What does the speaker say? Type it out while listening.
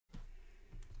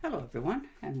Hello everyone,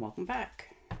 and welcome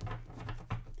back.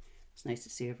 It's nice to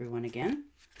see everyone again.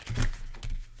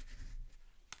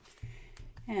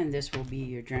 And this will be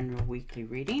your general weekly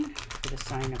reading for the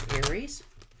sign of Aries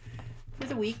for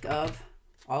the week of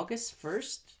August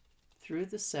 1st through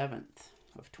the 7th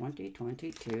of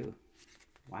 2022.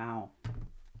 Wow.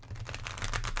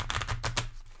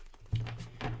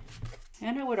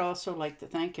 And I would also like to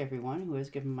thank everyone who has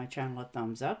given my channel a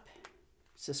thumbs up,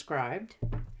 subscribed,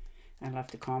 and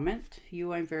left a comment.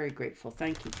 You, I'm very grateful.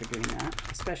 Thank you for doing that,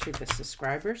 especially the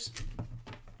subscribers.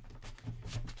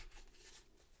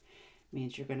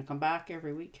 Means you're going to come back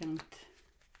every week and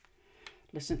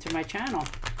listen to my channel.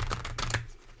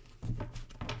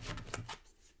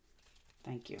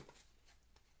 Thank you.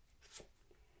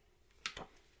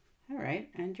 All right,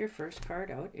 and your first card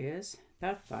out is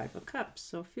the Five of Cups.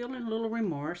 So feeling a little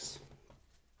remorse,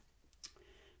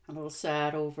 a little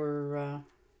sad over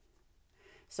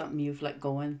something you've let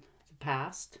go in the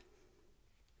past.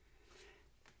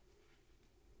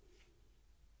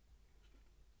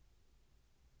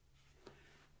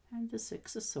 And the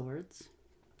Six of Swords.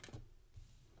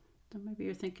 So maybe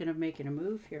you're thinking of making a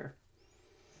move here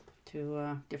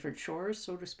to different shores,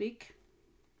 so to speak.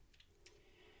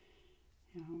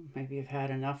 You know, maybe you've had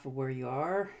enough of where you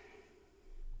are,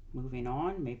 moving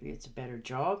on. Maybe it's a better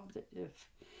job that you've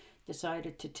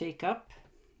decided to take up.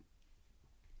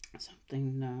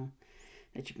 Something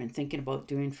that you've been thinking about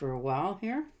doing for a while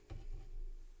here.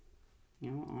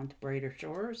 You know, on to brighter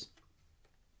shores.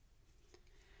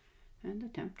 And the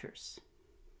Temptress.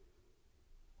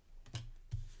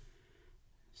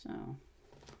 So,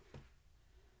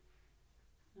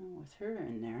 now with her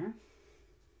in there,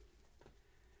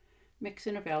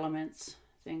 mixing of elements,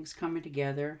 things coming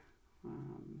together.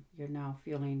 You're now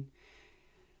feeling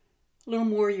a little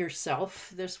more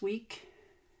yourself this week.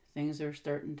 Things are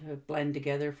starting to blend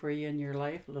together for you in your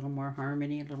life. A little more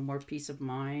harmony, a little more peace of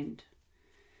mind.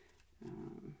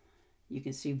 You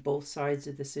can see both sides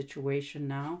of the situation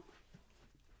now.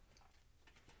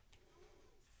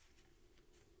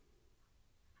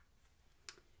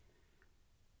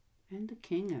 And the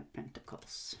King of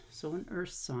Pentacles. So an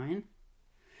earth sign.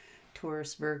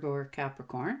 Taurus, Virgo, or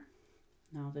Capricorn.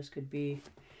 Now this could be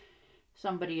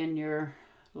somebody in your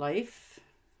life,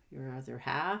 your other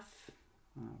half,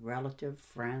 relative,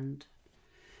 friend,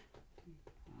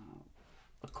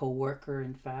 a co-worker,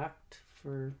 in fact,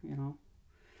 for, you know,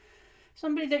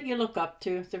 somebody that you look up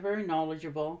to. They're very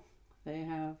knowledgeable. They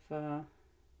have a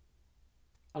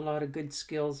lot of good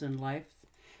skills in life.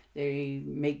 They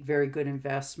make very good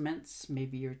investments.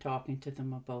 Maybe you're talking to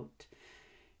them about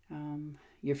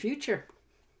your future.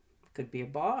 Could be a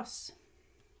boss.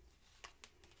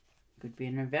 Could be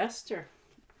an investor.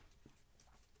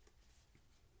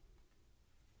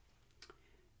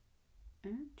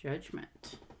 And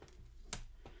Judgment.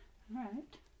 All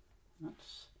right.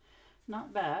 That's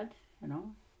not bad, you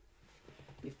know.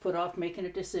 You've put off making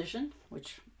a decision,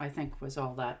 which I think was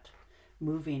all that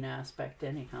moving aspect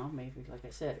anyhow. Maybe, like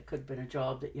I said, it could have been a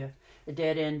job that a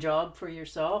dead-end job for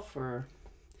yourself,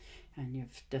 and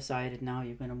you've decided now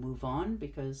you're going to move on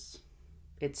because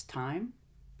it's time.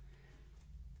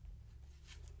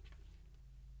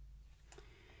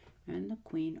 And the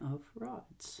Queen of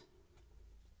Rods.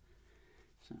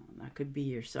 So that could be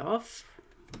yourself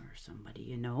or somebody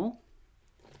you know,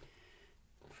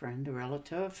 friend, a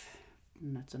relative.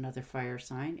 And that's another fire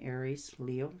sign, Aries,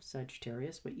 Leo,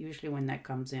 Sagittarius. But usually when that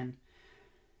comes in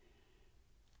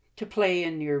to play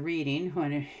in your reading,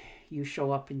 when you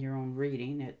show up in your own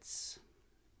reading, it's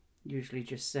usually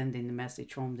just sending the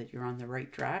message home that you're on the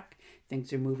right track.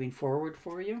 Things are moving forward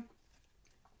for you.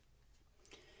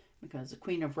 Because the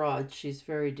Queen of Rods, she's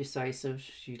very decisive.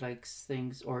 She likes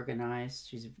things organized.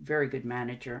 She's a very good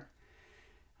manager.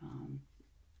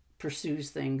 Pursues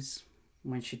things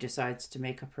when she decides to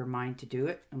make up her mind to do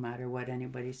it. No matter what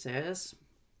anybody says,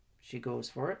 she goes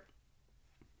for it.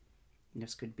 And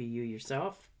this could be you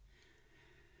yourself.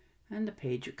 And the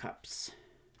Page of Cups.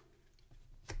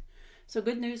 So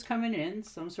good news coming in.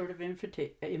 Some sort of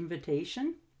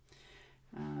invitation.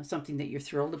 Something that you're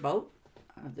thrilled about.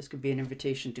 This could be an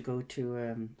invitation to go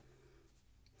to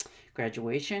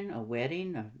graduation, a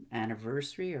wedding, an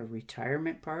anniversary, a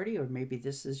retirement party, or maybe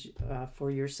this is for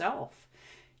yourself.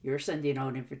 You're sending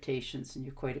out invitations and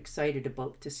you're quite excited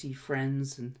about to see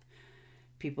friends and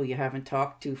people you haven't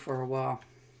talked to for a while.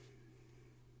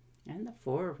 And the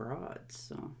Four of Rods.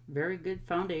 So very good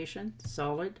foundation,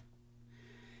 solid.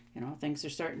 You know, things are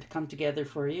starting to come together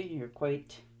for you. You're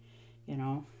quite, you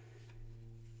know,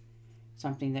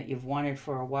 something that you've wanted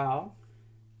for a while.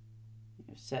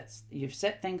 You've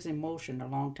set things in motion a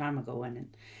long time ago,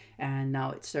 and And now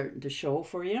it's starting to show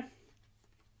for you.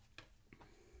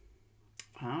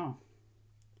 Wow.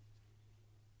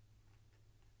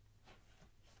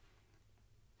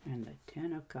 And the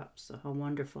Ten of Cups. So how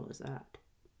wonderful is that?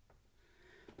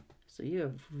 So you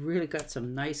have really got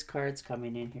some nice cards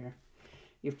coming in here.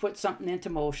 You've put something into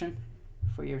motion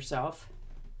for yourself,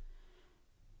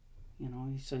 you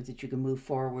know, so that you can move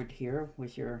forward here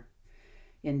with your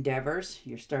endeavors.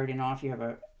 You're starting off, you have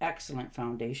an excellent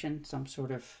foundation, some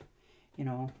sort of, you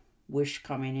know, wish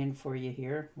coming in for you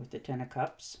here with the Ten of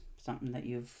Cups, something that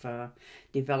you've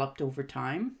developed over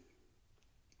time.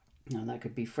 Now that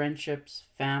could be friendships,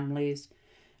 families,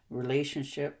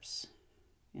 relationships,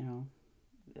 you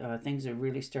know, things are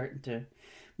really starting to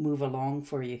move along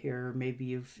for you here. Maybe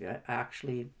you've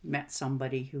actually met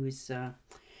somebody who's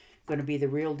going to be the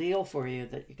real deal for you,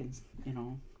 that you can, you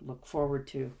know, look forward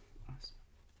to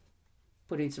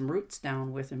putting some roots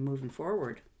down with and moving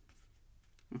forward.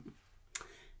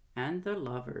 And the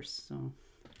Lovers. So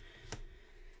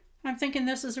I'm thinking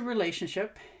this is a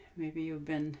relationship. Maybe you've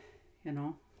been, you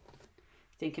know,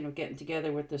 thinking of getting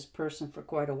together with this person for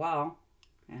quite a while,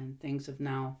 and things have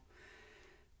now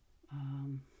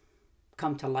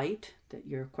come to light that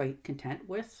you're quite content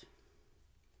with.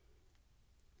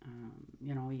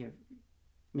 You know,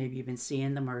 maybe you've been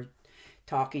seeing them or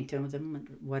talking to them,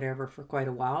 whatever, for quite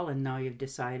a while, and now you've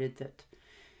decided that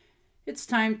it's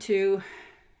time to,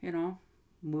 you know,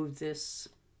 move this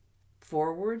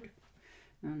forward.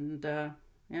 And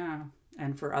yeah,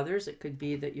 and for others it could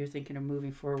be that you're thinking of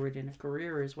moving forward in a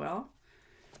career as well,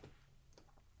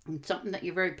 and something that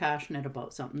you're very passionate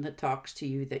about, something that talks to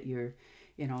you, that you're,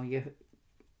 you know,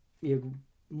 you're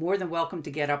more than welcome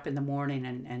to get up in the morning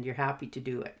and you're happy to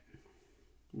do it,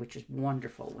 which is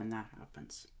wonderful when that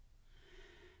happens.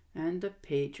 And the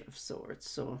Page of Swords.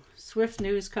 So swift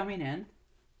news coming in,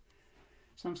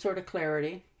 some sort of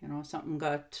clarity, you know, something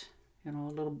got, you know,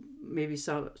 a little, maybe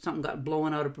something got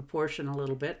blown out of proportion a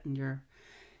little bit, and you're,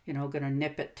 you know, going to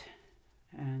nip it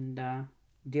and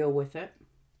deal with it,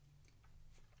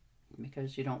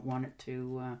 because you don't want it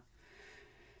to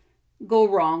go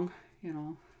wrong, you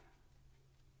know.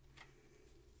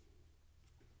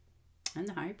 And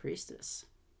the High Priestess.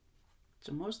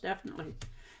 So most definitely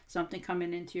something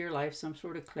coming into your life, some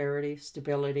sort of clarity,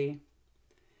 stability.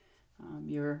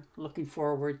 You're looking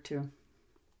forward to,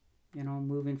 you know,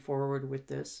 moving forward with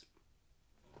this.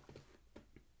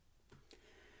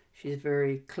 She's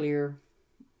very clear,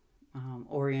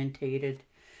 orientated,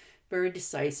 very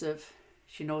decisive.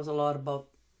 She knows a lot about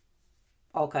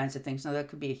all kinds of things. Now that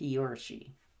could be a he or a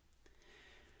she.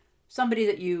 Somebody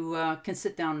that you can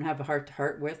sit down and have a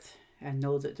heart-to-heart with, and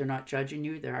know that they're not judging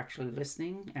you. They're actually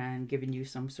listening and giving you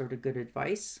some sort of good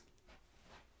advice.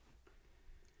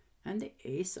 And the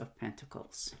Ace of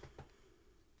Pentacles.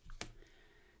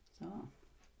 So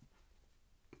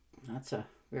that's a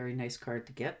very nice card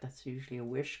to get. That's usually a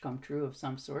wish come true of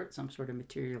some sort of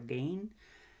material gain.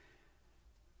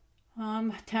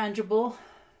 Tangible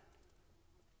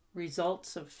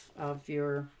results of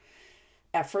your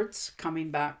efforts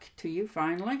coming back to you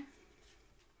finally,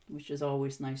 which is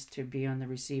always nice to be on the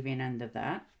receiving end of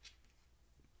that.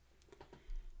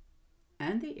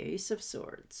 And the Ace of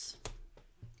Swords.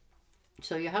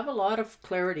 So you have a lot of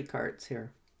clarity cards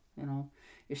here. You know,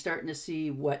 you're starting to see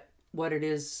what it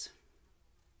is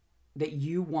that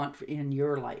you want in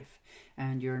your life,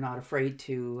 and you're not afraid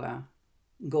to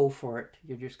go for it.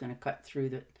 You're just going to cut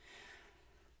through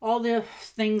all the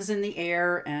things in the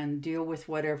air and deal with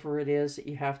whatever it is that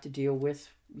you have to deal with.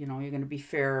 You know, you're going to be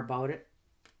fair about it.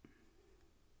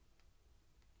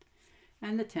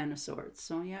 And the Ten of Swords.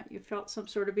 So yeah, you felt some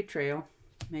sort of betrayal.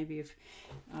 Maybe you've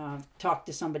talked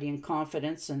to somebody in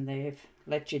confidence and they've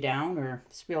let you down, or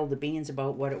spilled the beans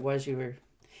about what it was you were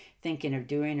thinking of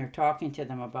doing or talking to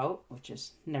them about, which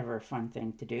is never a fun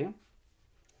thing to do.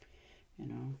 You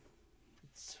know,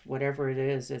 it's whatever it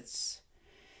is, it's,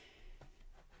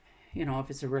 you know, if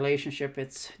it's a relationship,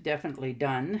 it's definitely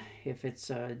done. If it's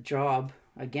a job,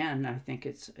 again, I think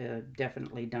it's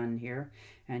definitely done here.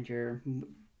 And you're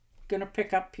going to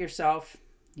pick up yourself.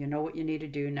 You know what you need to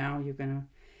do now. You're going to,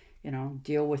 you know,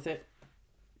 deal with it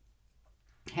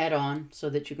head on so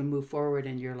that you can move forward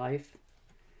in your life.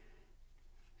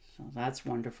 So that's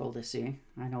wonderful to see.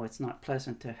 I know it's not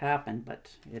pleasant to happen,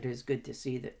 but it is good to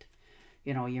see that,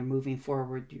 you know, you're moving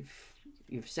forward.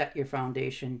 You've set your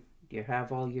foundation. You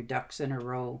have all your ducks in a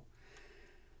row.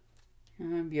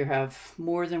 You have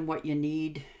more than what you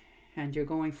need, and you're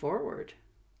going forward.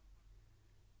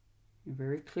 You're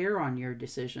very clear on your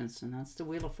decisions, and that's the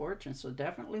Wheel of Fortune. So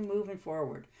definitely moving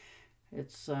forward.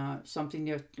 It's something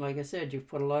you, like I said, you've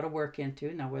put a lot of work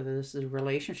into. Now, whether this is a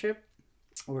relationship,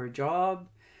 or a job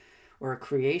or a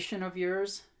creation of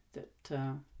yours that,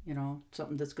 you know,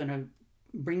 something that's going to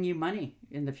bring you money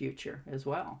in the future as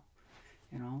well.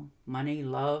 You know, money,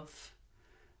 love,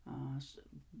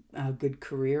 a good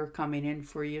career coming in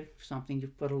for you, something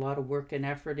you've put a lot of work and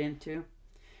effort into,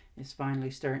 is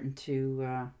finally starting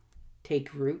to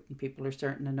take root and people are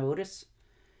starting to notice.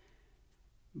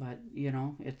 But, you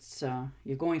know, it's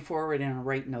you're going forward in a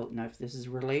right note. Now, if this is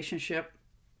a relationship,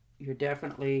 you're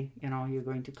definitely, you know, you're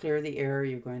going to clear the air.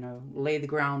 You're going to lay the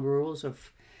ground rules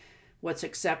of what's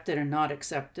accepted and not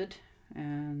accepted.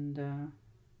 And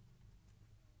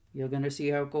you're going to see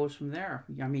how it goes from there.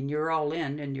 I mean, you're all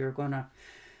in, and you're going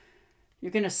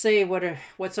to say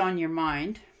what's on your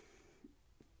mind,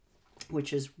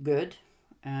 which is good.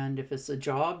 And if it's a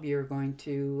job, you're going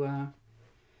to,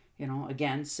 you know,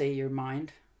 again, say your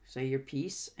mind, say your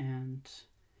piece, and,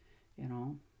 you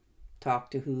know, talk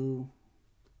to who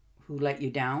let you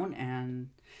down and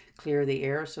clear the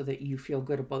air so that you feel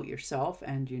good about yourself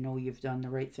and you know you've done the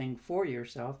right thing for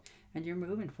yourself and you're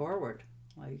moving forward.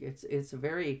 Like, it's a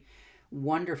very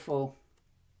wonderful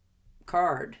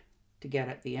card to get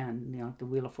at the end. You know, the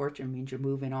Wheel of Fortune means you're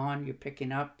moving on, you're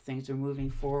picking up, things are moving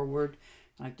forward.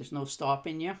 Like, there's no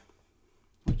stopping you,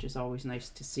 which is always nice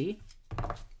to see.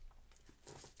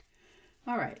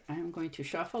 All right, I'm going to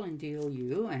shuffle and deal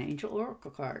you an Angel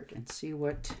Oracle card and see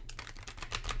what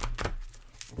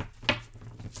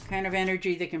kind of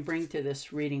energy they can bring to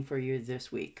this reading for you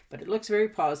this week. But it looks very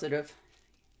positive.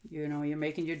 You know, you're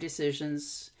making your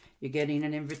decisions. You're getting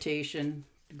an invitation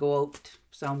to go out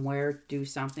somewhere, do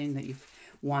something that you've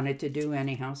wanted to do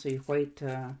anyhow. So you're quite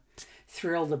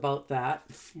thrilled about that.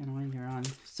 You know, and you're on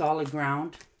solid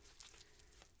ground.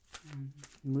 And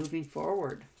moving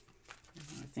forward.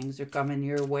 You know, things are coming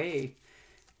your way.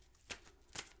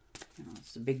 You know,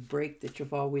 it's a big break that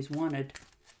you've always wanted.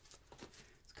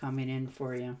 It's coming in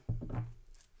for you.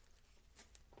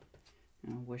 You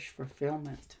know, wish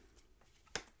fulfillment.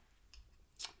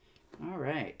 All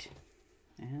right,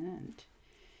 and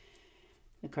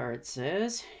the card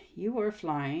says, you are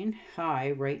flying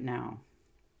high right now,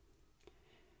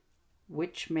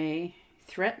 which may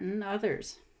threaten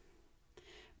others,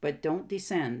 but don't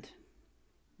descend,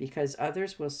 because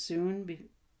others will soon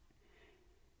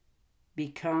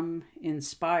become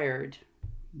inspired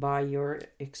by your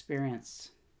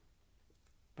experience,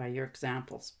 by your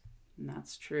examples, and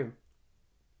that's true.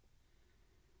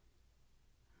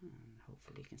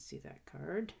 Hopefully you can see that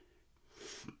card.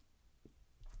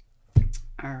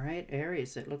 All right,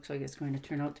 Aries, it looks like it's going to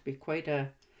turn out to be quite a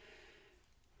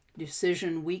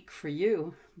decision week for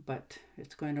you, but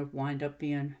it's going to wind up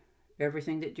being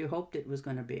everything that you hoped it was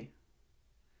going to be.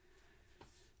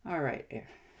 All right,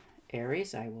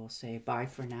 Aries, I will say bye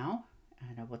for now,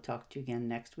 and I will talk to you again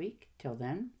next week. Till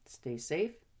then, stay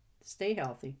safe, stay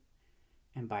healthy,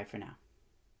 and bye for now.